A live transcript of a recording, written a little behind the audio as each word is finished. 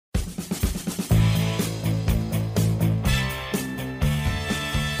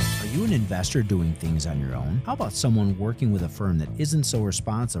an investor doing things on your own? How about someone working with a firm that isn't so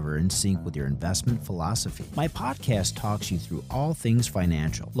responsive or in sync with your investment philosophy? My podcast talks you through all things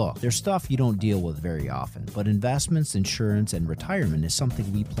financial. Look, there's stuff you don't deal with very often, but investments, insurance, and retirement is something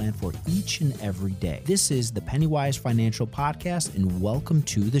we plan for each and every day. This is the Pennywise Financial Podcast, and welcome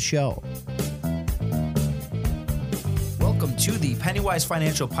to the show. Welcome to the Pennywise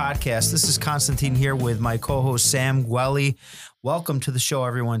Financial Podcast. This is Constantine here with my co-host Sam Gwelly. Welcome to the show,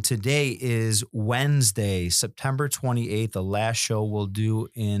 everyone. Today is Wednesday, September 28th, the last show we'll do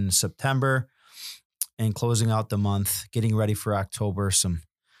in September, and closing out the month, getting ready for October. Some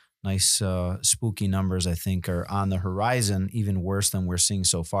nice spooky numbers, I think, are on the horizon, even worse than we're seeing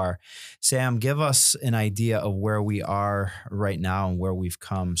so far. Sam, give us an idea of where we are right now and where we've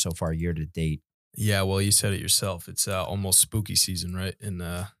come so far year to date. Yeah, well, you said it yourself. It's almost spooky season, right? And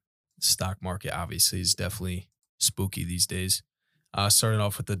the stock market obviously is definitely spooky these days. Starting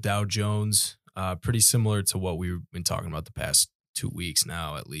off with the Dow Jones, pretty similar to what we've been talking about the past 2 weeks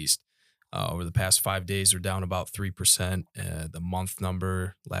now, at least. Over the past 5 days, we're down about 3%. The month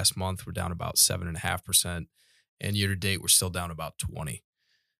number, last month, we're down about 7.5%. And year to date, we're still down about 20.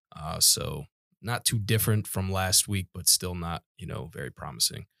 So not too different from last week, but still not, very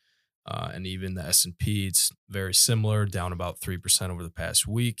promising. And even the S&P, it's very similar, down about 3% over the past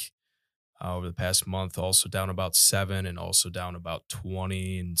week. Over the past month, also down about 7%, and also down about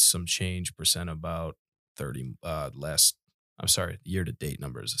 20 and some change percent, about 30 year to date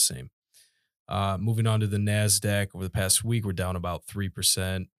number is the same. Moving on to the NASDAQ, over the past week, we're down about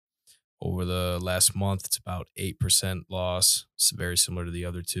 3%. Over the last month, it's about 8% loss. It's very similar to the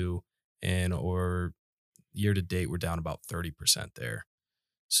other two. And or year to date, we're down about 30% there.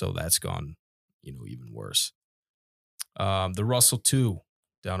 So that's gone, even worse. The Russell 2,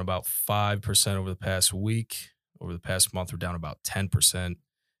 down about 5% over the past week. Over the past month, we're down about 10%.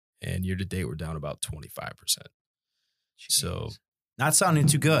 And year to date, we're down about 25%. Jeez. So not sounding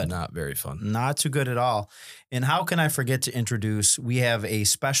too good. Not very fun. Not too good at all. And how can I forget to introduce, we have a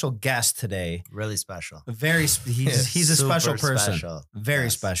special guest today. Really special. He's a special person. Special. Very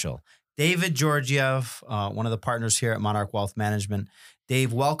Yes. special. David Georgiev, one of the partners here at Monarch Wealth Management.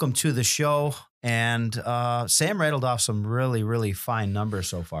 Dave, welcome to the show. And Sam rattled off some really, really fine numbers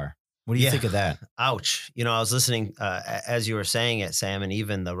so far. What do you think of that? Ouch. I was listening as you were saying it, Sam, and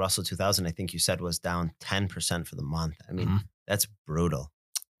even the Russell 2000, I think you said, was down 10% for the month. I mean, that's brutal.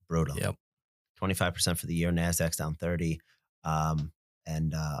 Brutal. Yep. 25% for the year. NASDAQ's down 30.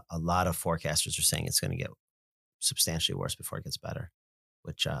 And a lot of forecasters are saying it's going to get substantially worse before it gets better,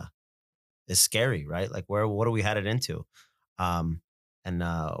 which is scary, right? Like, what are we headed into? And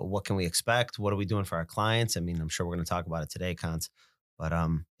what can we expect? What are we doing for our clients? I mean, I'm sure we're going to talk about it today, Cons. But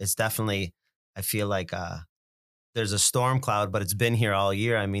it's definitely, I feel like there's a storm cloud, but it's been here all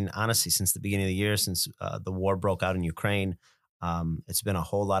year. I mean, honestly, since the beginning of the year, since the war broke out in Ukraine, it's been a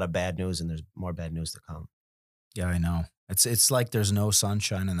whole lot of bad news, and there's more bad news to come. Yeah, I know. It's like there's no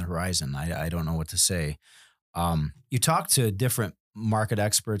sunshine on the horizon. I don't know what to say. You talk to different market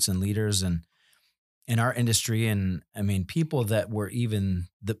experts and leaders and in our industry, and I mean, people that were even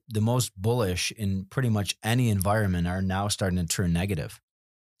the most bullish in pretty much any environment are now starting to turn negative.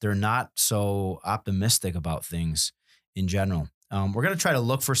 They're not so optimistic about things in general. We're going to try to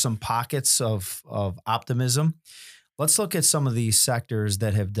look for some pockets of optimism. Let's look at some of these sectors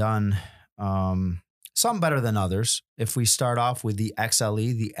that have done some better than others. If we start off with the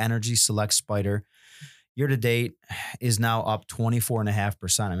XLE, the Energy Select Spider, year to date is now up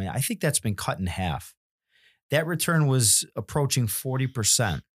 24.5%. I mean, I think that's been cut in half. That return was approaching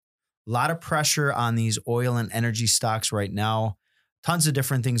 40%. A lot of pressure on these oil and energy stocks right now. Tons of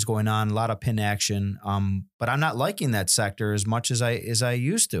different things going on, a lot of pin action. But I'm not liking that sector as much as I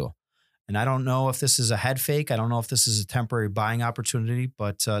used to. And I don't know if this is a head fake. I don't know if this is a temporary buying opportunity,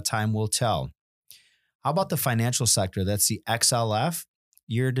 but time will tell. How about the financial sector? That's the XLF.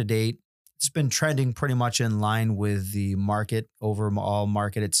 Year to date, it's been trending pretty much in line with the market, overall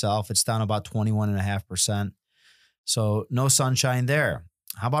market itself. It's down about 21.5%. So no sunshine there.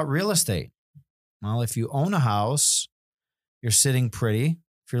 How about real estate? Well, if you own a house, you're sitting pretty.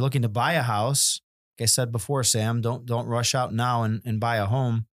 If you're looking to buy a house, like I said before, Sam, don't rush out now and buy a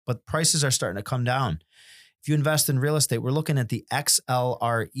home, but prices are starting to come down. If you invest in real estate, we're looking at the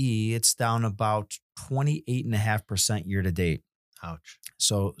XLRE. It's down about 28.5% year to date. Ouch.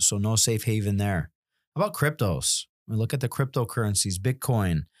 So no safe haven there. How about cryptos? We look at the cryptocurrencies,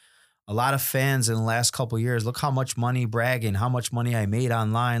 Bitcoin. A lot of fans in the last couple of years, look how much money bragging, how much money I made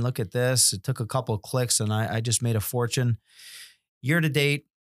online. Look at this. It took a couple of clicks and I just made a fortune. Year to date,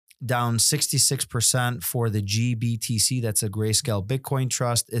 down 66% for the GBTC. That's a Grayscale Bitcoin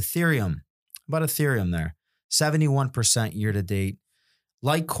Trust. Ethereum, about Ethereum there, 71% year to date.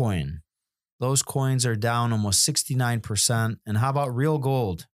 Litecoin, those coins are down almost 69%. And how about real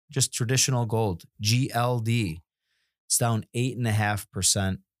gold? Just traditional gold, GLD. It's down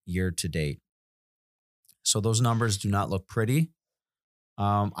 8.5% year to date. So those numbers do not look pretty.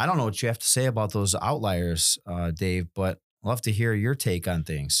 I don't know what you have to say about those outliers, Dave, but I'd love to hear your take on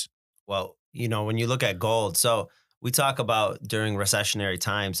things. Well, when you look at gold, so we talk about during recessionary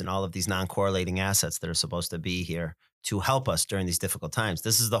times and all of these non-correlating assets that are supposed to be here to help us during these difficult times.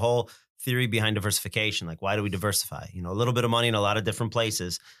 This is the whole theory behind diversification. Like, why do we diversify? A little bit of money in a lot of different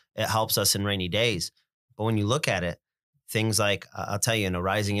places. It helps us in rainy days. But when you look at it, things like, I'll tell you, in a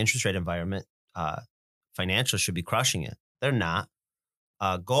rising interest rate environment, financials should be crushing it. They're not.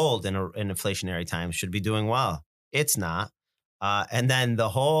 Gold in inflationary times should be doing well. It's not. And then the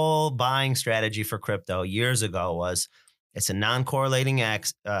whole buying strategy for crypto years ago was it's a non-correlating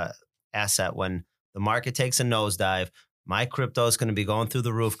asset. When the market takes a nosedive, my crypto is going to be going through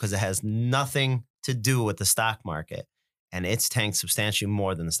the roof because it has nothing to do with the stock market. And it's tanked substantially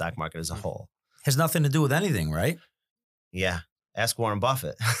more than the stock market as a whole. Has nothing to do with anything, right? Yeah. Ask Warren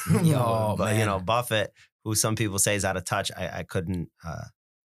Buffett. Oh, but, man. Buffett, who some people say is out of touch, I couldn't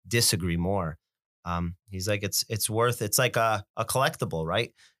disagree more. He's like, it's worth, it's like a collectible,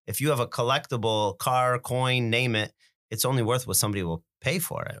 right? If you have a collectible car, coin, name it, it's only worth what somebody will pay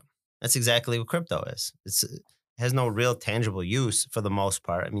for it. That's exactly what crypto is. It has no real tangible use for the most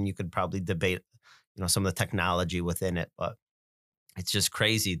part. I mean, you could probably debate, some of the technology within it, but it's just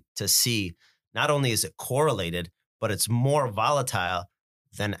crazy to see. Not only is it correlated, but it's more volatile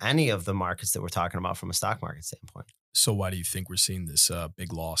than any of the markets that we're talking about from a stock market standpoint. So why do you think we're seeing this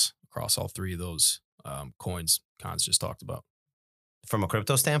big loss across all three of those coins Cons just talked about? From a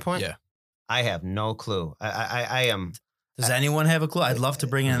crypto standpoint? Yeah. I have no clue. I am. Does anyone have a clue? I'd love to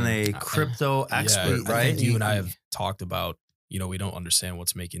bring in a crypto expert, I right? think you and I have talked about, we don't understand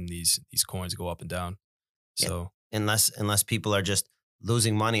what's making these coins go up and down. So unless people are just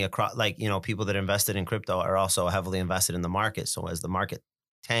losing money across, like, people that invested in crypto are also heavily invested in the market. So as the market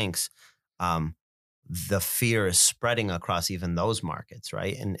tanks, the fear is spreading across even those markets,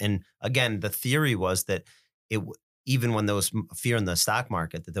 right? And again, the theory was that even when there was fear in the stock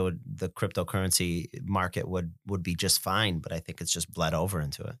market, that the cryptocurrency market would be just fine. But I think it's just bled over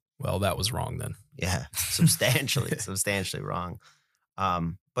into it. Well, that was wrong then. Yeah, substantially wrong.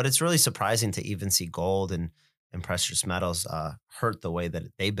 But it's really surprising to even see gold and precious metals hurt the way that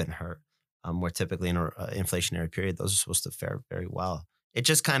they've been hurt. Where typically in an inflationary period, those are supposed to fare very well. It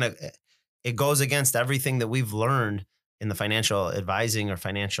just kind of, it goes against everything that we've learned in the financial advising or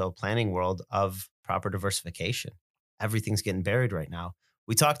financial planning world of proper diversification. Everything's getting buried right now.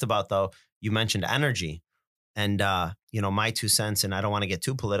 We talked about, though, you mentioned energy and, my 2 cents, and I don't want to get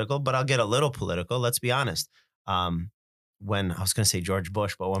too political, but I'll get a little political. Let's be honest. When I was going to say George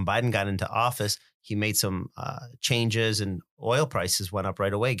Bush, but when Biden got into office, he made some changes and oil prices went up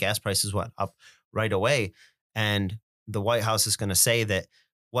right away. Gas prices went up right away. And the White House is going to say that,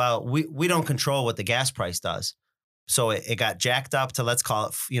 well, we don't control what the gas price does. So it got jacked up to, let's call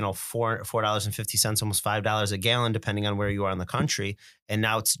it, $4.50, almost $5 a gallon, depending on where you are in the country. And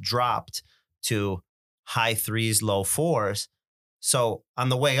now it's dropped to high 3s, low 4s. So on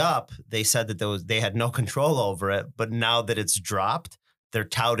the way up, they said that they had no control over it. But now that it's dropped, they're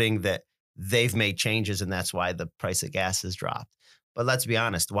touting that they've made changes and that's why the price of gas has dropped. But let's be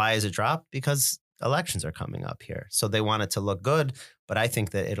honest, why is it dropped? Because elections are coming up here. So they want it to look good, but I think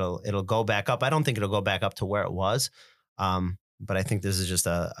that it'll go back up. I don't think it'll go back up to where it was. But I think this is just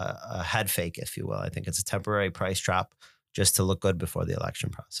a head fake, if you will. I think it's a temporary price drop just to look good before the election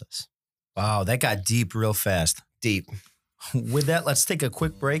process. Wow, that got deep real fast. Deep. With that, let's take a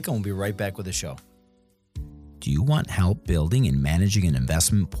quick break and we'll be right back with the show. Do you want help building and managing an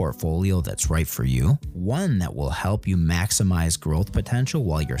investment portfolio that's right for you? One that will help you maximize growth potential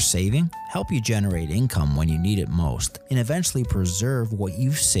while you're saving, help you generate income when you need it most, and eventually preserve what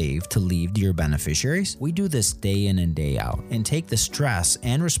you've saved to leave to your beneficiaries? We do this day in and day out and take the stress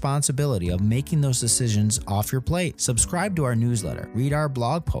and responsibility of making those decisions off your plate. Subscribe to our newsletter, read our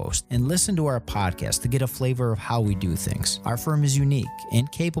blog post, and listen to our podcast to get a flavor of how we do things. Our firm is unique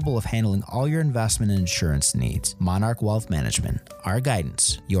and capable of handling all your investment and insurance needs. Monarch Wealth Management, our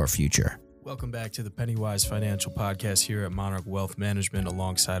guidance, your future. Welcome back to the Pennywise Financial Podcast here at Monarch Wealth Management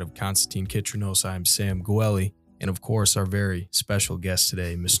alongside of Konstantin Kitrinos. I'm Sam Goeli, and of course our very special guest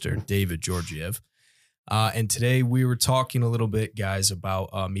today, Mr. David Georgiev. And today we were talking a little bit, guys, about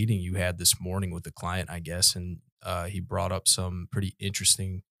a meeting you had this morning with a client, I guess, and he brought up some pretty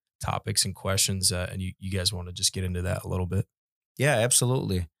interesting topics and questions, and you guys want to just get into that a little bit. Yeah,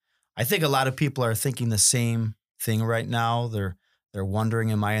 absolutely. I think a lot of people are thinking the same thing right now. They're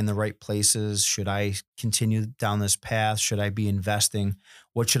wondering, am I in the right places? Should I continue down this path? Should I be investing?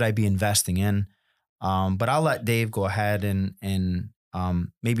 What should I be investing in? But I'll let Dave go ahead and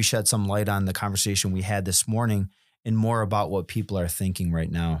maybe shed some light on the conversation we had this morning and more about what people are thinking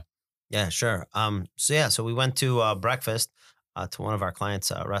right now. Yeah, sure. So we went to breakfast to one of our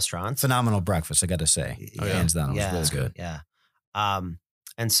clients' restaurants. Phenomenal breakfast, I got to say. Oh, yeah. Hands down, it was really good. Yeah.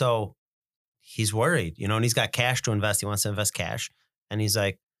 And so he's worried, and he's got cash to invest. He wants to invest cash. And he's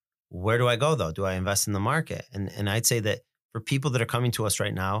like, where do I go though? Do I invest in the market? And I'd say that for people that are coming to us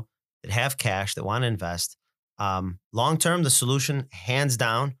right now that have cash, that want to invest, long-term, the solution, hands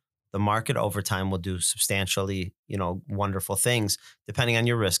down, the market over time will do substantially, wonderful things, depending on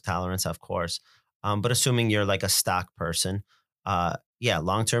your risk tolerance, of course. But assuming you're like a stock person,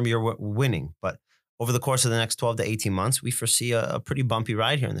 long-term, you're winning. But over the course of the next 12 to 18 months, we foresee a pretty bumpy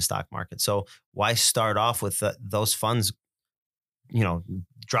ride here in the stock market. So why start off with those funds,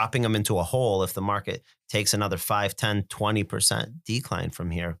 dropping them into a hole if the market takes another 5, 10, 20% decline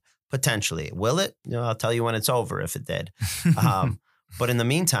from here? Potentially. Will it? I'll tell you when it's over if it did. But in the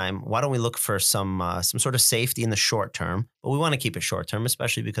meantime, why don't we look for some sort of safety in the short term? But we want to keep it short term,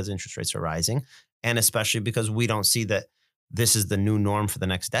 especially because interest rates are rising, and especially because we don't see that this is the new norm for the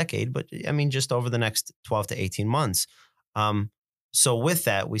next decade. But I mean, just over the next 12 to 18 months. So with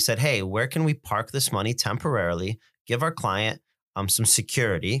that, we said, hey, where can we park this money temporarily? Give our client some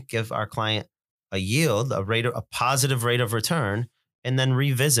security. Give our client a yield, a positive rate of return, and then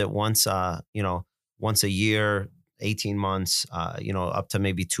revisit once a year, 18 months, up to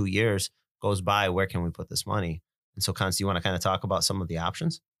maybe 2 years goes by. Where can we put this money? And so, Constance, you want to kind of talk about some of the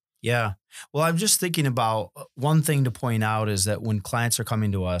options? Yeah. Well, I'm just thinking about one thing to point out is that when clients are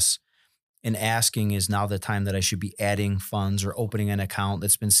coming to us and asking, is now the time that I should be adding funds or opening an account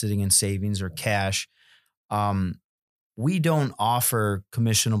that's been sitting in savings or cash? We don't offer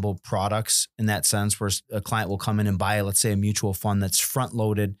commissionable products in that sense where a client will come in and buy, let's say, a mutual fund that's front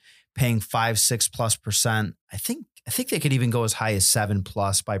loaded, paying 5-6+%. I think they could even go as high as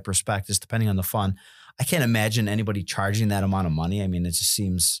 7+ by prospectus, depending on the fund. I can't imagine anybody charging that amount of money. I mean, it just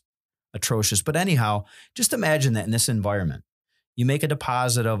seems atrocious. But anyhow, just imagine that in this environment, you make a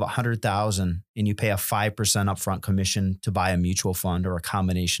deposit of $100,000 and you pay a 5% upfront commission to buy a mutual fund or a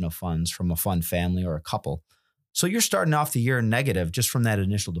combination of funds from a fund family or a couple. So you're starting off the year negative just from that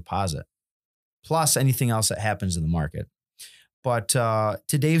initial deposit, plus anything else that happens in the market. But to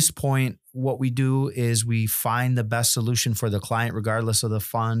Dave's point, what we do is we find the best solution for the client, regardless of the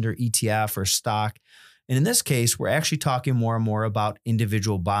fund or ETF or stock. And in this case, we're actually talking more and more about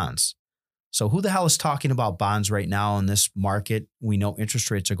individual bonds. So who the hell is talking about bonds right now in this market? We know interest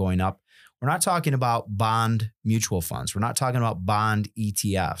rates are going up. We're not talking about bond mutual funds. We're not talking about bond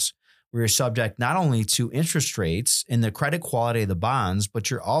ETFs. We're subject not only to interest rates and the credit quality of the bonds, but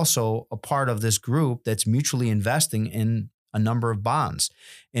you're also a part of this group that's mutually investing in a number of bonds.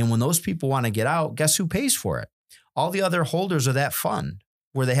 And when those people want to get out, guess who pays for it? All the other holders of that fund,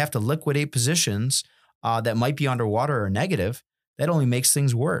 where they have to liquidate positions that might be underwater or negative. That only makes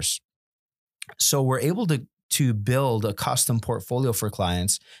things worse. So we're able to build a custom portfolio for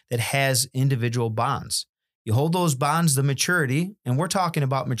clients that has individual bonds. You hold those bonds to maturity, and we're talking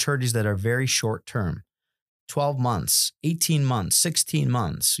about maturities that are very short term, 12 months, 18 months, 16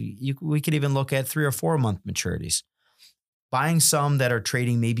 months. We could even look at 3 or 4 month maturities. Buying some that are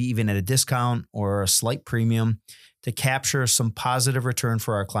trading maybe even at a discount or a slight premium to capture some positive return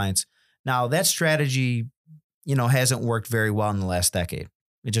for our clients. Now, that strategy, hasn't worked very well in the last decade.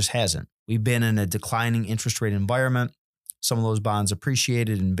 It just hasn't. We've been in a declining interest rate environment. Some of those bonds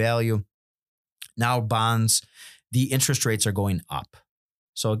appreciated in value. Now bonds, the interest rates are going up.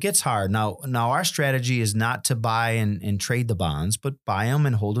 So it gets hard. Now our strategy is not to buy and trade the bonds, but buy them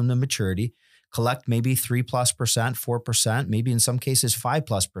and hold them to maturity, collect maybe 3+%, 4%, maybe in some cases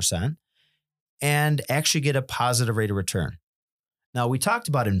 5+%, and actually get a positive rate of return. Now, we talked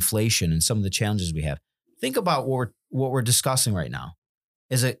about inflation and some of the challenges we have. Think about what we're discussing right now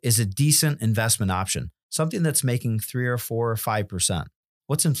is a decent investment option, something that's making 3 or 4 or 5%.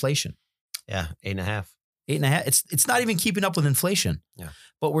 What's inflation? Yeah, 8.5. 8.5. It's not even keeping up with inflation. Yeah.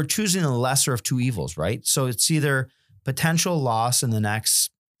 But we're choosing the lesser of two evils, right? So it's either potential loss in the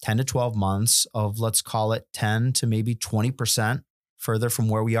next 10 to 12 months of, let's call it 10 to maybe 20% further from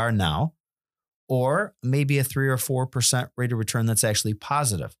where we are now, or maybe a 3 or 4% rate of return that's actually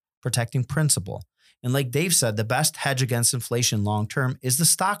positive, protecting principal. And like Dave said, the best hedge against inflation long-term is the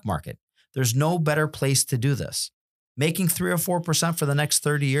stock market. There's no better place to do this. making 3 or 4% for the next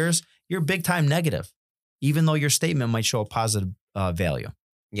 30 years, you're big time negative, even though your statement might show a positive value.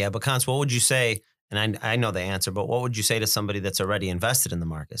 Yeah, but Cons, what would you say? And I know the answer, but what would you say to somebody that's already invested in the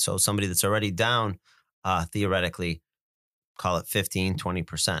market? So somebody that's already down, theoretically, call it 15,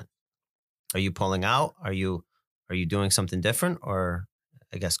 20%. Are you pulling out? Are you doing something different? Or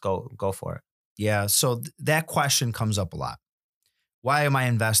I guess go for it. Yeah. So that question comes up a lot. Why am I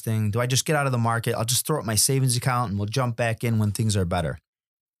investing? Do I just get out of the market? I'll just throw up my savings account and we'll jump back in when things are better.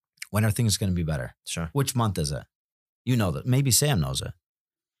 When are things going to be better? Sure. Which month is it? You know that. Maybe Sam knows it.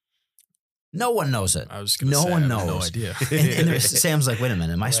 No one knows it. I was going to No say, one I have no knows. idea. And Sam's like, wait a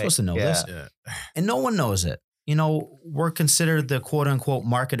minute, am I supposed to know this? Yeah. And no one knows it. You know, we're considered the quote unquote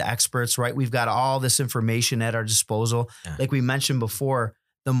market experts, right? We've got all this information at our disposal. Yeah. Like we mentioned before,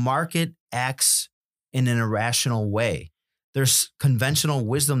 the market acts in an irrational way. There's conventional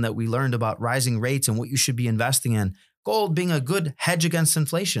wisdom that we learned about rising rates and what you should be investing in. Gold being a good hedge against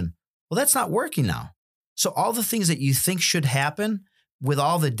inflation. Well, that's not working now. So all the things that you think should happen with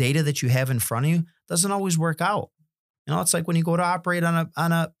all the data that you have in front of you doesn't always work out. You know, it's like when you go to operate on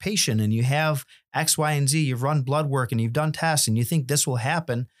a patient and you have X, Y, and Z, you've run blood work and you've done tests and you think this will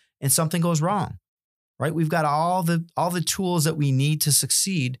happen and something goes wrong, right? We've got all the tools that we need to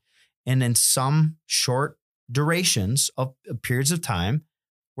succeed. And in some short durations of periods of time,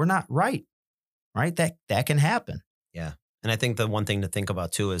 we're not right? That can happen. Yeah. And I think the one thing to think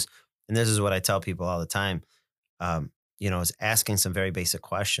about too is, and this is what I tell people all the time, is asking some very basic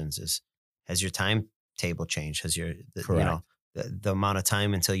questions is, has your timetable changed? Has the amount of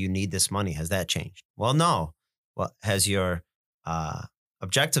time until you need this money, has that changed? Well, no. Well, has your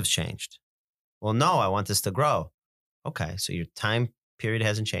objectives changed? Well, no, I want this to grow. Okay. So your time period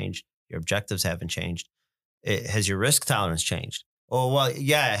hasn't changed. Your objectives haven't changed. Has your risk tolerance changed? Oh, well,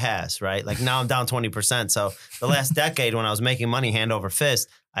 yeah, it has, right? Like now I'm down 20%. So the last decade when I was making money hand over fist,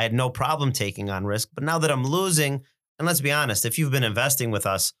 I had no problem taking on risk. But now that I'm losing, and let's be honest, if you've been investing with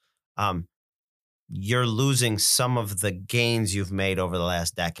us, you're losing some of the gains you've made over the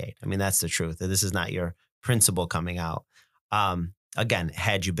last decade. I mean, that's the truth. This is not your principal coming out. Again,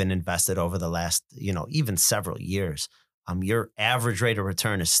 had you been invested over the last, even several years, your average rate of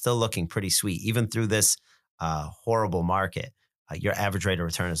return is still looking pretty sweet, even through this horrible market. Your average rate of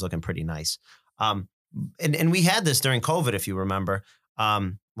return is looking pretty nice. And we had this during COVID, if you remember.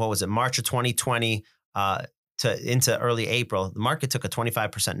 What was it, March of 2020 into early April, the market took a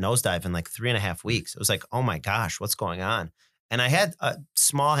 25% nosedive in like 3.5 weeks. It was like, oh my gosh, what's going on? And I had a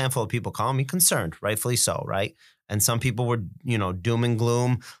small handful of people calling me concerned, rightfully so, right? And some people were, doom and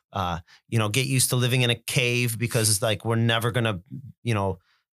gloom, get used to living in a cave because it's like, we're never going to,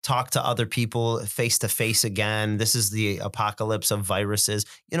 talk to other people face to face again. This is the apocalypse of viruses.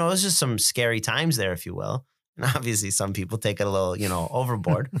 It was just some scary times there, if you will. And obviously some people take it a little,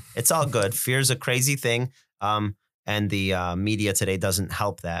 overboard. It's all good. Fear's a crazy thing. And the media today doesn't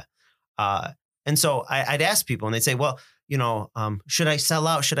help that. And so I'd ask people and they'd say, well, should I sell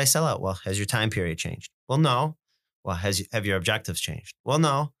out? Should I sell out? Well, has your time period changed? Well, no. Well, have your objectives changed? Well,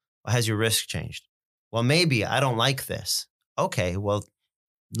 no. Well, has your risk changed? Well, maybe I don't like this. Okay, well,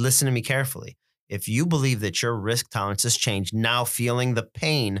 listen to me carefully. If you believe that your risk tolerance has changed, now feeling the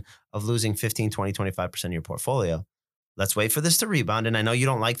pain of losing 15, 20, 25% of your portfolio, let's wait for this to rebound. And I know you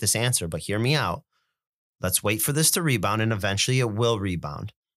don't like this answer, but hear me out. Let's wait for this to rebound and eventually it will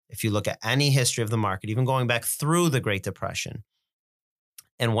rebound. If you look at any history of the market, even going back through the Great Depression,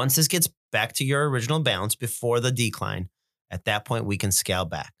 and once this gets back to your original balance before the decline, at that point, we can scale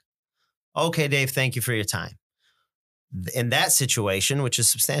back. Okay, Dave, thank you for your time. In that situation, which is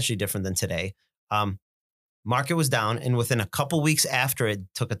substantially different than today, market was down. And within a couple weeks after it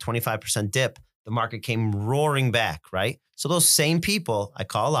took a 25% dip, the market came roaring back, right? So those same people I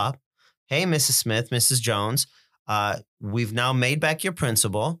call up, hey, Mrs. Smith, Mrs. Jones, we've now made back your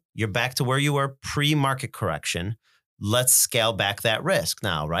principal. You're back to where you were pre-market correction. Let's scale back that risk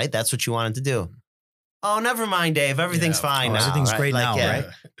now, right? That's what you wanted to do. Oh, never mind, Dave. Everything's fine now. Everything's right? great now, right?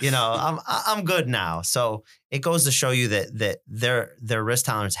 I'm good now. So it goes to show you that their risk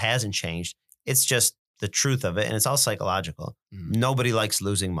tolerance hasn't changed. It's just the truth of it. And it's all psychological. Mm-hmm. Nobody likes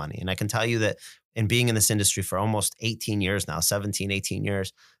losing money. And I can tell you that in being in this industry for almost 18 years now, 17, 18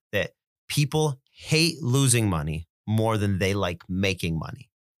 years, that people hate losing money more than they like making money.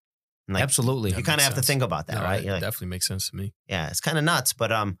 Like, absolutely. You kind of have to think about that, no, right? It definitely makes sense to me. Yeah, it's kind of nuts.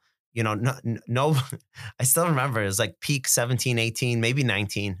 But, no, I still remember it was like peak 17, 18, maybe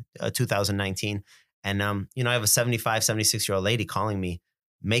 19, 2019. And, I have a 75, 76-year-old lady calling me,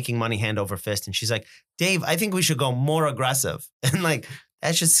 making money hand over fist. And she's like, Dave, I think we should go more aggressive. And like,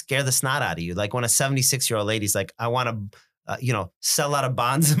 that should scare the snot out of you. Like when a 76-year-old lady's like, I want to, sell out of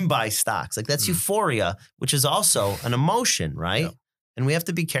bonds and buy stocks. Like that's euphoria, which is also an emotion, right? Yeah. And we have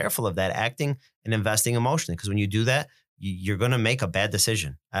to be careful of that, acting and investing emotionally, because when you do that, you're going to make a bad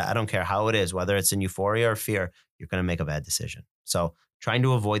decision. I don't care how it is, whether it's in euphoria or fear, you're going to make a bad decision. So trying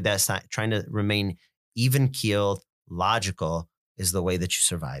to avoid that, trying to remain even keeled, logical is the way that you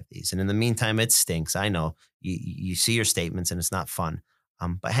survive these. And in the meantime, it stinks. I know you see your statements and it's not fun.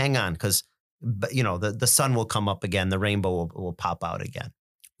 But hang on, because the sun will come up again. The rainbow will pop out again.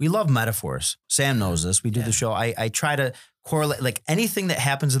 We love metaphors. Sam knows this. We do the show. I try to correlate, like anything that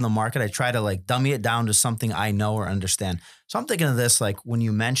happens in the market, I try to like dummy it down to something I know or understand. So I'm thinking of this, like when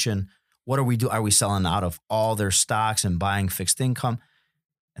you mention, what are we doing? Are we selling out of all their stocks and buying fixed income?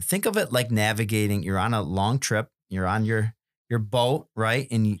 And think of it like navigating. You're on a long trip. You're on your boat, right?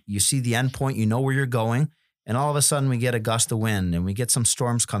 And you see the end point. You know where you're going. And all of a sudden we get a gust of wind and we get some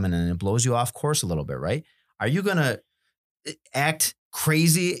storms coming in and it blows you off course a little bit, right? Are you going to act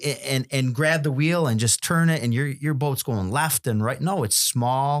crazy and grab the wheel and just turn it and your boat's going left and right? No, it's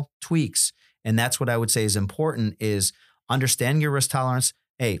small tweaks. And that's what I would say is important, is understanding your risk tolerance.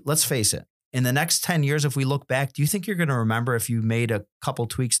 Hey, let's face it. In the next 10 years, if we look back, do you think you're going to remember if you made a couple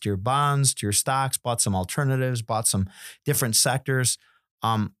tweaks to your bonds, to your stocks, bought some alternatives, bought some different sectors?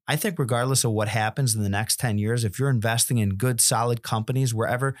 I think regardless of what happens in the next 10 years, if you're investing in good, solid companies,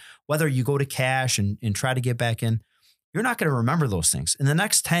 whether you go to cash and try to get back in, you're not going to remember those things. In the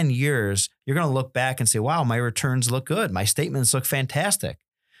next 10 years, you're going to look back and say, wow, my returns look good. My statements look fantastic.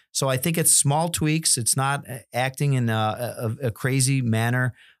 So I think it's small tweaks. It's not acting in a crazy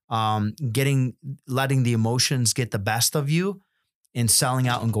manner, letting the emotions get the best of you and selling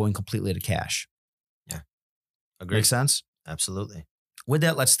out and going completely to cash. Yeah. Agree. Make sense? Absolutely. With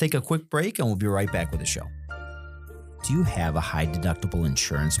that, let's take a quick break and we'll be right back with the show. Do you have a high deductible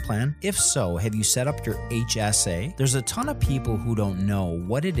insurance plan? If so, have you set up your HSA? There's a ton of people who don't know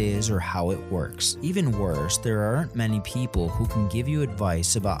what it is or how it works. Even worse, there aren't many people who can give you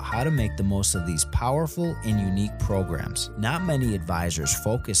advice about how to make the most of these powerful and unique programs. Not many advisors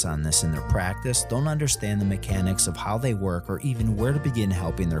focus on this in their practice, don't understand the mechanics of how they work, or even where to begin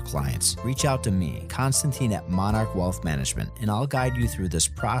helping their clients. Reach out to me, Constantine at Monarch Wealth Management, and I'll guide you through this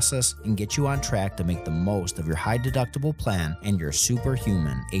process and get you on track to make the most of your high deductible plan and your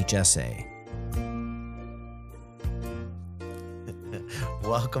superhuman HSA.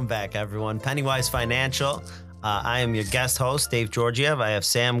 Welcome back, everyone. Pennywise Financial. I am your guest host, Dave Georgiev. I have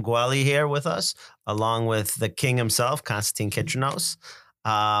Sam Gwelly here with us, along with the king himself, Constantine Kitrinos.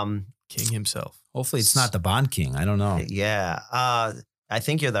 King himself. Hopefully it's not the Bond King. I don't know. Yeah. I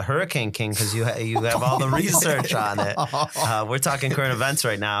think you're the Hurricane King because you have all the research on it. We're talking current events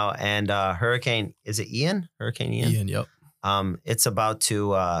right now, and Hurricane, is it Ian? Hurricane Ian? Ian, yep. It's about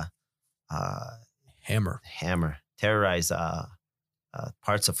to terrorize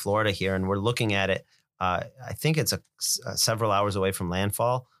parts of Florida here, and we're looking at it. I think it's several hours away from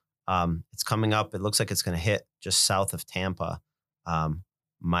landfall. It's coming up. It looks like it's going to hit just south of Tampa.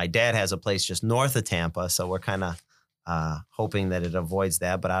 My dad has a place just north of Tampa, so we're kind of hoping that it avoids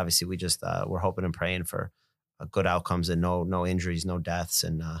that, but obviously we just we're hoping and praying for good outcomes and no injuries, no deaths,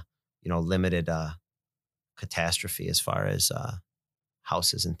 and limited catastrophe as far as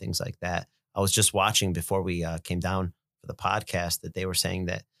houses and things like that. I was just watching before we came down for the podcast that they were saying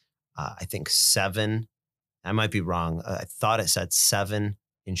that I think 7, I might be wrong, I thought it said 7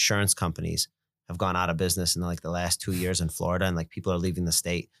 insurance companies have gone out of business in like the last 2 years in Florida, and like people are leaving the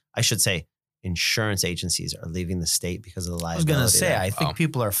state. I should say insurance agencies are leaving the state because of the liability. I was going to say, I think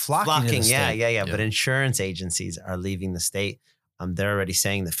people are flocking to the state. Yeah. But insurance agencies are leaving the state. They're already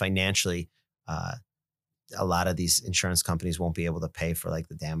saying that financially, a lot of these insurance companies won't be able to pay for like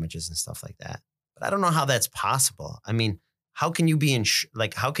the damages and stuff like that. But I don't know how that's possible. I mean, how can you be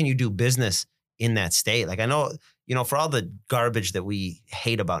how can you do business in that state? Like I know, for all the garbage that we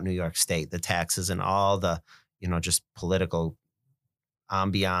hate about New York State, the taxes and all the, just political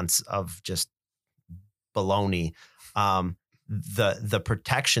ambiance of just baloney, the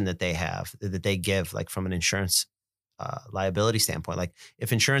protection that they have, that they give, like from an insurance liability standpoint. Like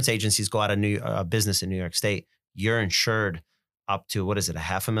if insurance agencies go out of business in New York State, you're insured up to, what is it,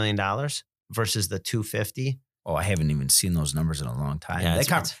 $500,000 versus the $250,000. Oh, I haven't even seen those numbers in a long time.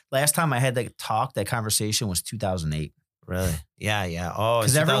 Yeah, last time I had that conversation was 2008. Really? Yeah. Oh,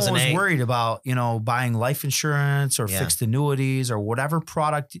 because everyone was worried about, buying life insurance or fixed annuities or whatever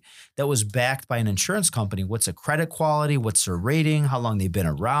product that was backed by an insurance company. What's the credit quality? What's their rating? How long they've been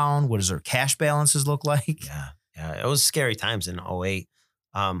around? What does their cash balances look like? Yeah. It was scary times in 2008.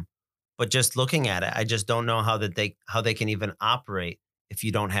 But just looking at it, I just don't know how they can even operate if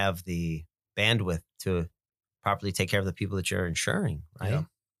you don't have the bandwidth to properly take care of the people that you're insuring, right? Yeah.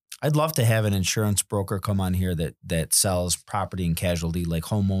 I'd love to have an insurance broker come on here that sells property and casualty, like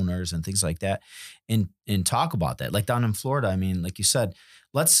homeowners and things like that, and talk about that. Like down in Florida, I mean, like you said,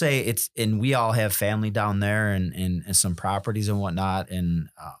 let's say and we all have family down there and some properties and whatnot, and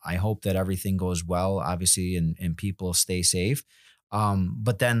I hope that everything goes well, obviously, and people stay safe.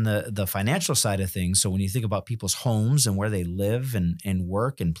 But then the financial side of things. So when you think about people's homes and where they live and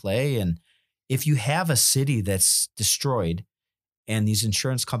work and play, and if you have a city that's destroyed, and these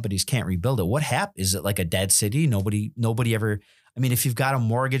insurance companies can't rebuild it, what happens? Is it like a dead city? Nobody ever. I mean, if you've got a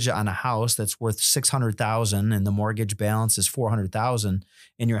mortgage on a house that's worth $600,000 and the mortgage balance is $400,000,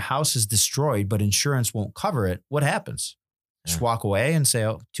 and your house is destroyed, but insurance won't cover it, what happens? Just walk away and say,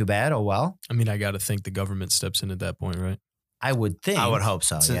 "Oh, too bad. Oh well." I mean, I got to think the government steps in at that point, right? I would think. I would hope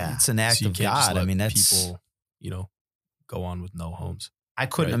so. It's an act So you of can't just God. I let mean, that's people, go on with no homes. I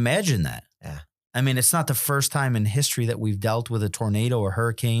couldn't Right. imagine that. Yeah. I mean, it's not the first time in history that we've dealt with a tornado, a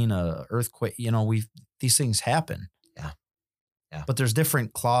hurricane, a earthquake. These things happen. Yeah. Yeah. But there's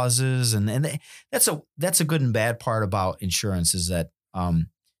different clauses, and that's a good and bad part about insurance is that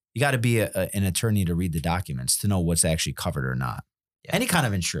you got to be an attorney to read the documents to know what's actually covered or not. Yeah. Any kind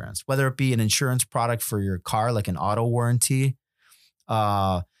of insurance, whether it be an insurance product for your car, like an auto warranty.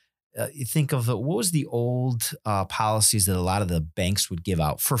 You think of what was the old policies that a lot of the banks would give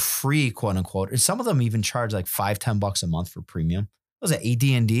out for free, quote unquote, and some of them even charge like $5-10 a month for premium. What was it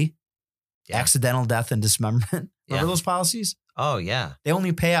AD&D, accidental death and dismemberment? Remember those policies? Oh yeah, they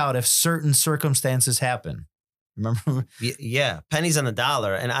only pay out if certain circumstances happen. Remember? Yeah, pennies on the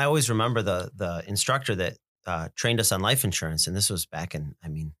dollar. And I always remember the instructor that trained us on life insurance, and this was back in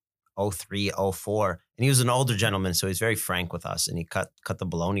 03, 04. And he was an older gentleman, so he's very frank with us, and he cut the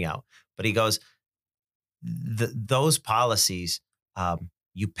baloney out. But he goes, those policies,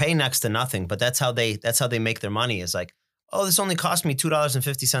 you pay next to nothing, but that's how they make their money. Is like, oh, this only cost me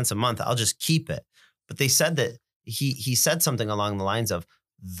 $2.50 a month. I'll just keep it. But they said that he said something along the lines of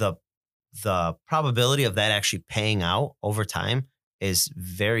the probability of that actually paying out over time is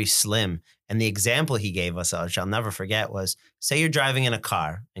very slim. And the example he gave us, which I'll never forget, was say you're driving in a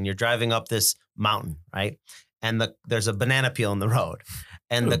car and you're driving up this mountain, right? And there's a banana peel in the road.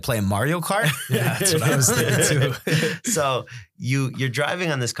 And playing Mario Kart? Yeah, that's what I was thinking too. So you're driving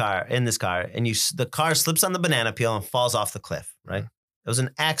in this car, and the car slips on the banana peel and falls off the cliff, right? It was an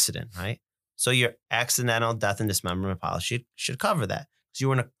accident, right? So your accidental death and dismemberment policy should cover that because you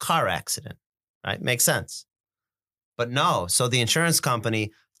were in a car accident, right? Makes sense. But no, so the insurance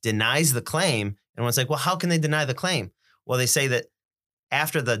company denies the claim, and one's like, well, how can they deny the claim? Well, they say that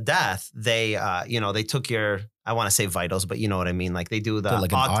after the death, they took your, I want to say vitals, but you know what I mean? Like they do the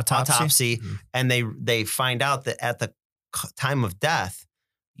like an autopsy? Mm-hmm. And they find out that at the time of death,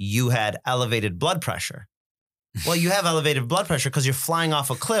 you had elevated blood pressure. Well, you have elevated blood pressure because you're flying off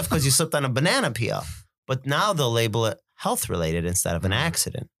a cliff because you slipped on a banana peel. But now they'll label it health related instead of an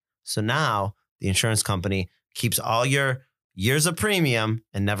accident. So now the insurance company keeps all your years of premium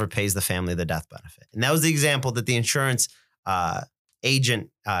and never pays the family the death benefit. And that was the example that the insurance agent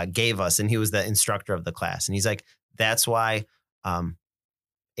gave us, and he was the instructor of the class. And he's like, that's why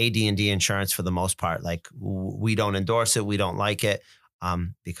AD&D insurance, for the most part, like we don't endorse it, we don't like it,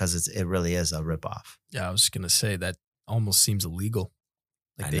 because it really is a ripoff. Yeah, I was just gonna say that almost seems illegal.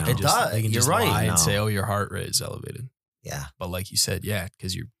 Like I know. they can just You're right. lie I and say, know. "Oh, your heart rate is elevated." Yeah, But like you said, yeah,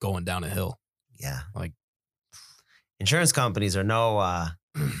 because you're going down a hill. yeah. Like Insurance companies are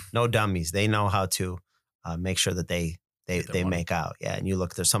no dummies. They know how to make sure that they money. make out. Yeah, and you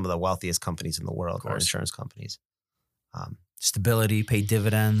look, there's some of the wealthiest companies in the world are insurance companies. Stability, pay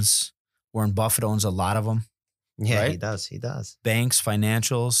dividends. Warren Buffett owns a lot of them. Yeah, Right? he does. He does. Banks,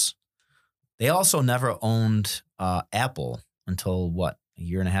 financials. They also never owned Apple until what, a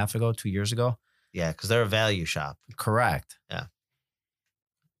year and a half ago, 2 years ago? Yeah, because they're a value shop. Correct. Yeah.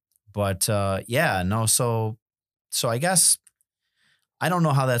 But so I guess I don't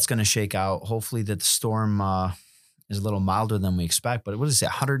know how that's going to shake out. Hopefully that the storm is a little milder than we expect. But what is it,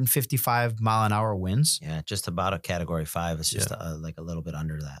 155 mile an hour winds? Yeah, just about a category 5. It's just like a little bit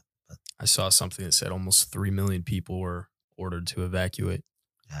under that. But I saw something that said almost 3 million people were ordered to evacuate.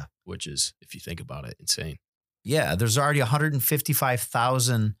 Yeah. Which is, if you think about it, insane. Yeah, there's already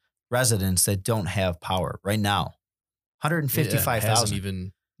 155,000 residents that don't have power right now. It hasn't 155,000.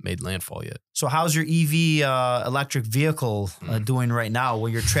 even made landfall yet. So how's your EV electric vehicle doing right now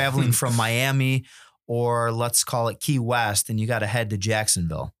when you're traveling from Miami or let's call it Key West and you got to head to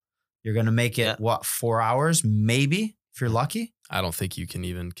Jacksonville? You're going to make it, 4 hours maybe if you're lucky? I don't think you can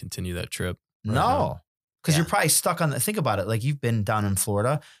even continue that trip. right No. now. Because Yeah. you're probably stuck on the, think about it. Like you've been down in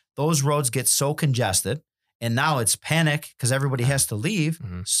Florida, those roads get so congested and now it's panic because everybody has to leave.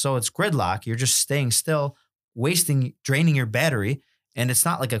 Mhm. So it's gridlock. You're just staying still, draining your battery. And it's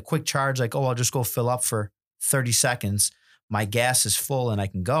not like a quick charge, like, oh, I'll just go fill up for 30 seconds. My gas is full and I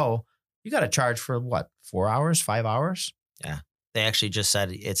can go. You got to charge for what, 4 hours, 5 hours? They actually just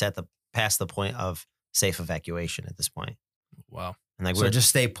said it's past the point of safe evacuation at this point. Wow. And like So just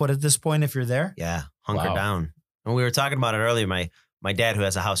stay put at this point if you're there. yeah, hunker Wow. down. And we were talking about it earlier. My dad, who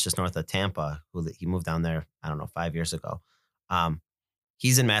has a house just north of Tampa, he moved down there, I don't know, 5 years ago.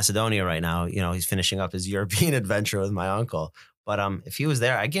 He's in Macedonia right now. You know, he's finishing up his European adventure with my uncle. But if he was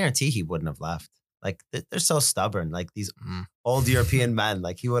there, I guarantee he wouldn't have left. Like they're so stubborn. Like these old European men.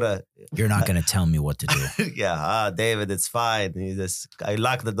 Like he would have. You're not going to tell me what to do. Yeah, David, it's fine. I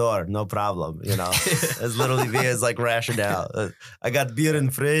lock the door, no problem. You know, as literally be as like rationale. I got beer in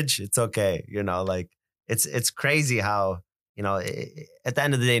fridge. It's okay. You know, like it's crazy how, you know, at the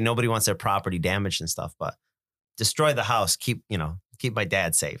end of the day, nobody wants their property damaged and stuff, but destroy the house, keep my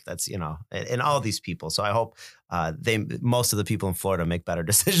dad safe. That's, you know, and all these people. So I hope most of the people in Florida make better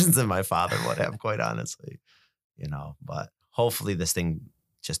decisions than my father would have, quite honestly, you know, but hopefully this thing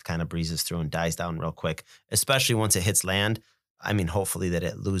just kind of breezes through and dies down real quick, especially once it hits land. I mean, hopefully that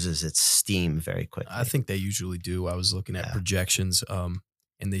it loses its steam very quickly. I think they usually do. I was looking at projections,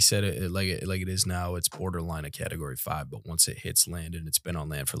 and they said like it is now. It's borderline a Category 5, but once it hits land and it's been on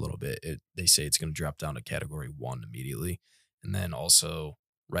land for a little bit, they say it's going to drop down to Category 1 immediately, and then also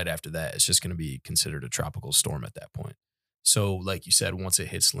right after that, it's just going to be considered a tropical storm at that point. So, like you said, once it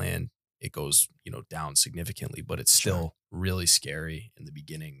hits land, it goes down significantly, but it's still really scary in the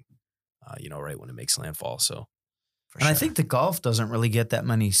beginning. Right when it makes landfall. So. I think the Gulf doesn't really get that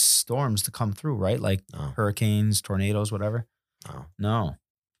many storms to come through, right? Like hurricanes, tornadoes, whatever. No.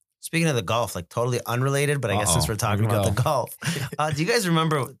 Speaking of the Gulf, like totally unrelated, but I guess since we're talking about the Gulf, do you guys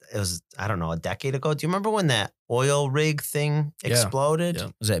remember, it was, I don't know, a decade ago. Do you remember when that oil rig thing exploded? Yeah.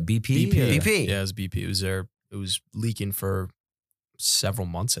 Was that BP? BP. Yeah, it was BP. It was there. It was leaking for several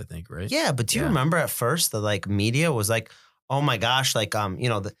months, I think, right? Yeah, but do you remember at first the like media was like, oh my gosh, like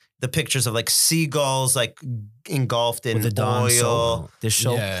the pictures of like seagulls like engulfed in with the oil. Dish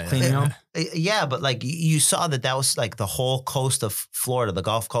soap cleaning them. Yeah, but like you saw that was like the whole coast of Florida, the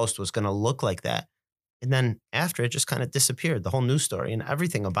Gulf Coast was going to look like that. And then after it just kind of disappeared, the whole news story and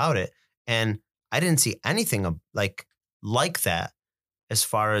everything about it. And I didn't see anything like that as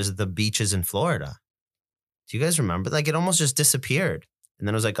far as the beaches in Florida. Do you guys remember? Like it almost just disappeared. And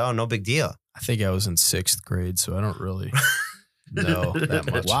then it was like, oh, no big deal. I think I was in 6th grade, so I don't really know that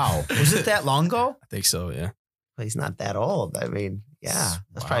much. Wow. Was it that long ago? I think so, yeah. Well, he's not that old. I mean, yeah.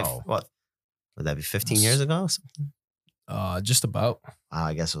 That's probably, what, would that be 15 years ago? Just about.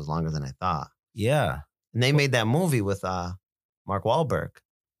 I guess it was longer than I thought. Yeah. And they made that movie with Mark Wahlberg.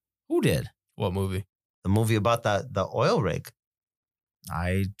 Who did? What movie? The movie about the oil rig.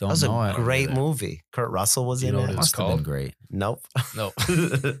 I don't know. That was a it. great movie. Kurt Russell was in know it. what it was Must have called? been great. Nope. No.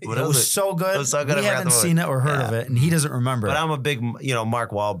 It was so good. It was so good, I We forgot haven't the movie. seen it or heard of it, and he doesn't remember. But it. I'm a big,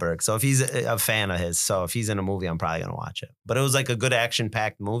 Mark Wahlberg. So if he's a fan of his, so if he's in a movie, I'm probably going to watch it. But it was like a good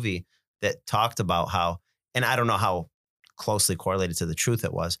action-packed movie that talked about how, and I don't know how closely correlated to the truth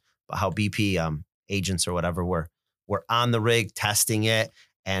it was, but how BP agents or whatever were on the rig testing it,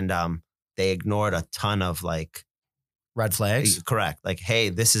 and they ignored a ton of like Red flags. correct, like, hey,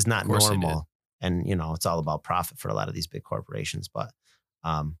 this is not Of course they normal, and it's all about profit for a lot of these big corporations. But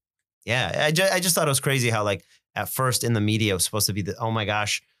yeah, I just thought it was crazy how like at first in the media it was supposed to be oh my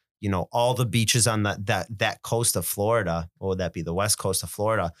gosh, all the beaches on that coast of Florida, what would that be, the west coast of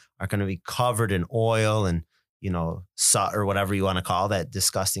Florida, are going to be covered in oil and salt or whatever you want to call that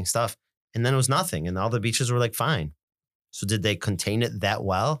disgusting stuff. And then it was nothing, and all the beaches were like fine. So did they contain it that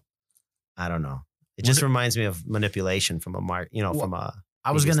well? I don't know. It just reminds me of manipulation from a mark, from a.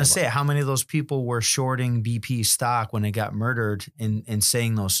 I was going to say, how many of those people were shorting BP stock when they got murdered and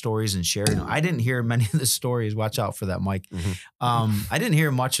saying those stories and sharing them? I didn't hear many of the stories. Watch out for that, Mike. Mm-hmm. I didn't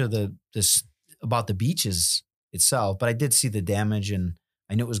hear much of this about the beaches itself, but I did see the damage, and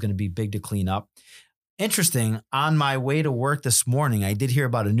I knew it was going to be big to clean up. Interesting. On my way to work this morning, I did hear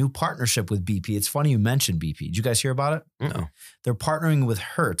about a new partnership with BP. It's funny you mentioned BP. Did you guys hear about it? No. They're partnering with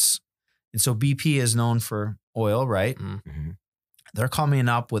Hertz. And so BP is known for oil, right? Mm-hmm. They're coming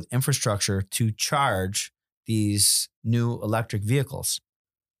up with infrastructure to charge these new electric vehicles.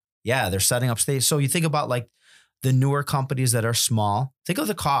 Yeah, they're setting up stations. So you think about like the newer companies that are small, think of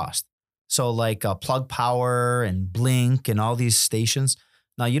the cost. So like Plug Power and Blink and all these stations.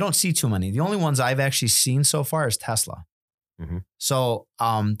 Now you don't see too many. The only ones I've actually seen so far is Tesla. Mhm. So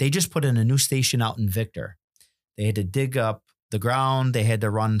they just put in a new station out in Victor. They had to dig up the ground. They had to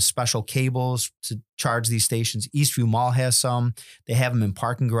run special cables to charge these stations. Eastview Mall has some. They have them in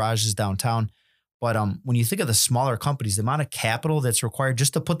parking garages downtown. But when you think of the smaller companies, the amount of capital that's required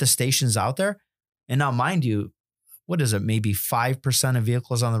just to put the stations out there, and now mind you, what is it? Maybe 5% of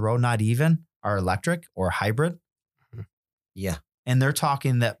vehicles on the road, not even, are electric or hybrid. Yeah. And they're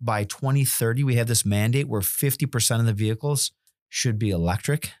talking that by 2030, we have this mandate where 50% of the vehicles should be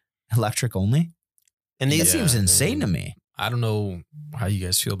electric only. And That these, seems insane to me. I don't know how you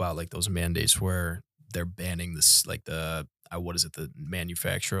guys feel about like those mandates where they're banning this, like the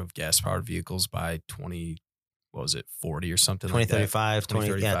manufacture of gas powered vehicles by 40 or something like that. 2035,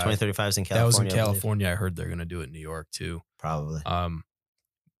 2035 is in California. That was in I believe. California. I heard they're going to do it in New York too. Probably.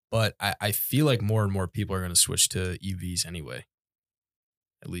 But I feel like more and more people are going to switch to EVs anyway.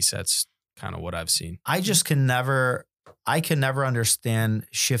 At least that's kind of what I've seen. I can never understand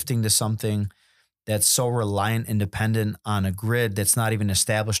shifting to something that's so reliant and dependent on a grid that's not even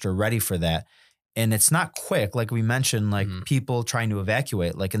established or ready for that. And it's not quick. Like we mentioned, like people trying to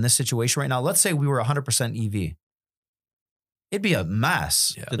evacuate, like in this situation right now, let's say we were 100% EV. It'd be a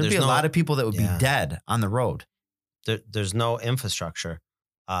mess. Yeah. There'd be a lot of people that would be dead on the road. There's no infrastructure.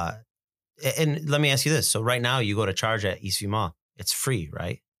 And let me ask you this. So right now you go to charge at Eastview Mall. It's free,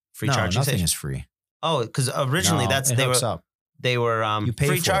 right? Free charging nothing station. is free. Oh, because originally they were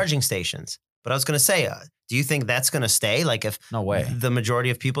free charging stations. But I was going to say, do you think that's going to stay? Like if No way. the majority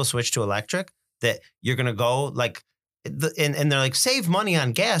of people switch to electric, that you're going to go like, and they're like, save money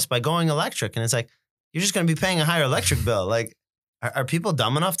on gas by going electric. And it's like, you're just going to be paying a higher electric bill. Like, are people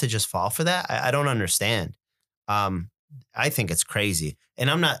dumb enough to just fall for that? I don't understand. I think it's crazy. And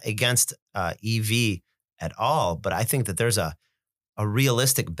I'm not against EV at all, but I think that there's a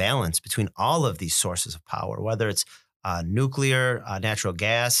realistic balance between all of these sources of power, whether it's nuclear, natural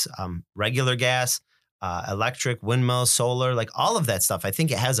gas, regular gas, electric, windmills, solar, like all of that stuff. I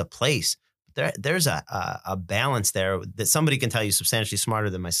think it has a place. There's a balance there that somebody can tell you substantially smarter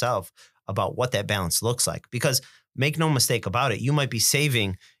than myself about what that balance looks like. Because make no mistake about it, you might be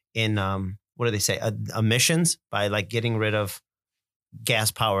saving in, what do they say, emissions by like getting rid of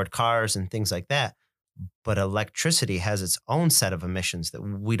gas powered cars and things like that. But electricity has its own set of emissions that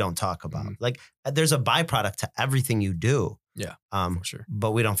we don't talk about. Like there's a byproduct to everything you do. Yeah, for sure.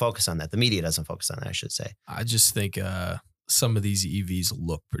 But we don't focus on that. The media doesn't focus on that, I should say. I just think some of these EVs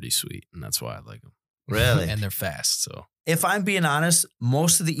look pretty sweet, and that's why I like them. Really? And they're fast. So if I'm being honest,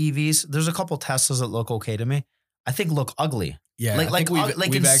 most of the EVs, there's a couple Teslas that look okay to me. I think look ugly. Yeah, like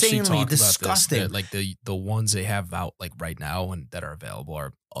we've insanely disgusting. Like the ones they have out like right now and that are available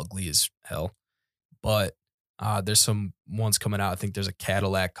are ugly as hell. But there's some ones coming out. I think there's a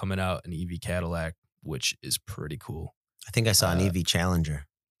Cadillac coming out, an EV Cadillac, which is pretty cool. I think I saw an EV Challenger.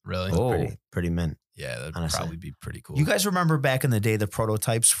 Really? Oh, pretty mint. Yeah, that'd honestly probably be pretty cool. You guys remember back in the day, the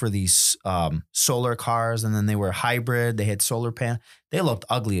prototypes for these solar cars, and then they were hybrid. They had solar panel. They looked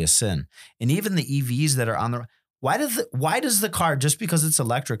ugly as sin. And even the EVs that are on the, why does the car, just because it's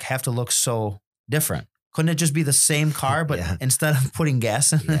electric, have to look so different? Couldn't it just be the same car, but instead of putting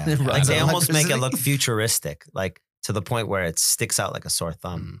gas in it, like they almost make it look futuristic, like to the point where it sticks out like a sore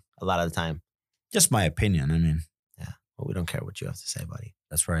thumb a lot of the time. Just my opinion. I mean, yeah, well, we don't care what you have to say, buddy.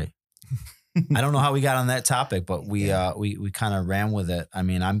 That's right. I don't know how we got on that topic, but we kind of ran with it. I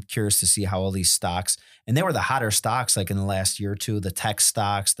mean, I'm curious to see how all these stocks, and they were the hotter stocks like in the last year or two, the tech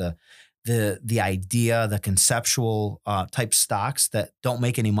stocks, the idea, the conceptual type stocks that don't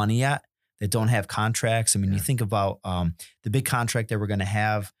make any money yet, that don't have contracts. I mean, you think about the big contract they were going to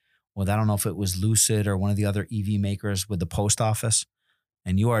have with, I don't know if it was Lucid or one of the other EV makers with the post office.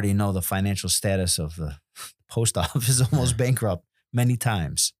 And you already know the financial status of the post office is almost bankrupt many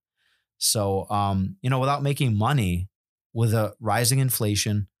times. So, without making money with a rising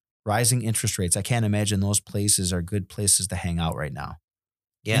inflation, rising interest rates, I can't imagine those places are good places to hang out right now.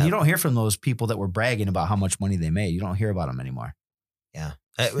 Yeah. And you don't hear from those people that were bragging about how much money they made. You don't hear about them anymore. Yeah.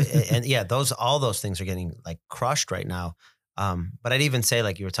 And yeah, all those things are getting like crushed right now. But I'd even say,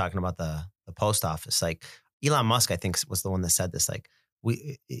 like you were talking about the post office, like Elon Musk, I think was the one that said this, like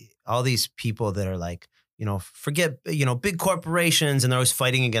all these people that are like, forget, big corporations, and they're always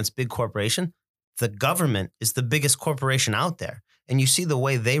fighting against big corporation. The government is the biggest corporation out there. And you see the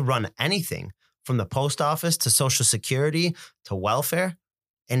way they run anything from the post office to Social Security to welfare.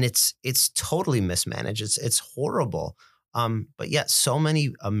 And it's totally mismanaged. It's horrible. But yet so many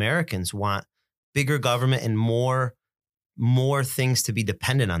Americans want bigger government and more things to be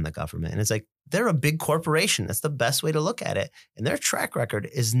dependent on the government. And it's like, they're a big corporation. That's the best way to look at it. And their track record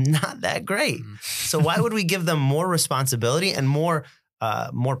is not that great. So why would we give them more responsibility and more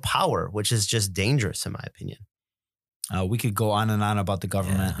power, which is just dangerous in my opinion? We could go on and on about the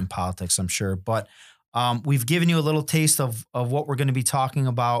government and politics, I'm sure, but we've given you a little taste of what we're going to be talking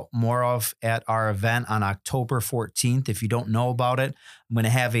about more of at our event on October 14th. If you don't know about it, I'm going to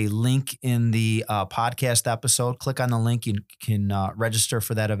have a link in the podcast episode. Click on the link. You can register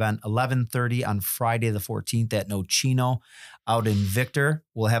for that event, 11:30 on Friday the 14th at No Chino out in Victor.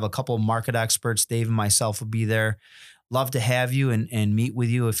 We'll have a couple of market experts. Dave and myself will be there. Love to have you and meet with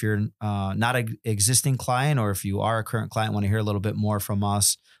you if you're not an existing client, or if you are a current client, want to hear a little bit more from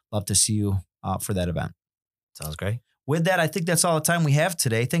us. Love to see you for that event. Sounds great. With that, I think that's all the time we have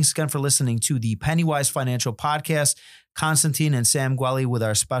today. Thanks again for listening to the Pennywise Financial Podcast. Constantine and Sam Gwelly with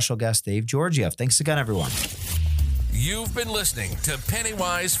our special guest, Dave Georgiev. Thanks again, everyone. You've been listening to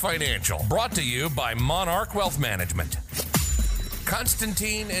Pennywise Financial, brought to you by Monarch Wealth Management.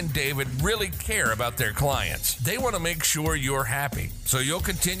 Constantine and David really care about their clients. They want to make sure you're happy, so you'll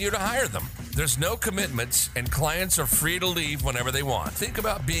continue to hire them. There's no commitments, and clients are free to leave whenever they want. Think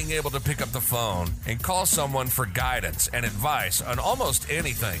about being able to pick up the phone and call someone for guidance and advice on almost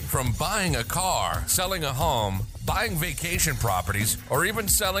anything, from buying a car, selling a home, buying vacation properties, or even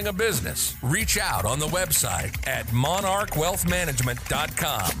selling a business. Reach out on the website at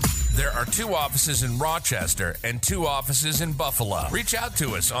monarchwealthmanagement.com. There are 2 offices in Rochester and 2 offices in Buffalo. Reach out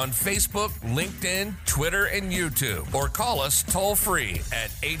to us on Facebook, LinkedIn, Twitter, and YouTube, or call us toll-free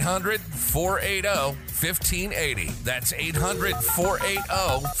at 800-480-1580. That's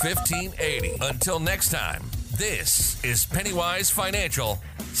 800-480-1580. Until next time, this is Pennywise Financial,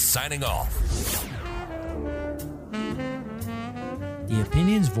 signing off. The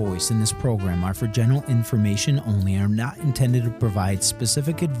opinions voiced in this program are for general information only and are not intended to provide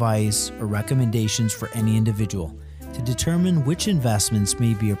specific advice or recommendations for any individual. To determine which investments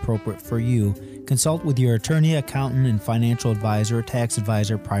may be appropriate for you, consult with your attorney, accountant, and financial advisor or tax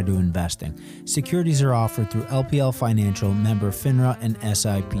advisor prior to investing. Securities are offered through LPL Financial, member FINRA, and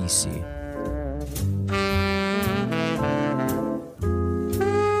SIPC.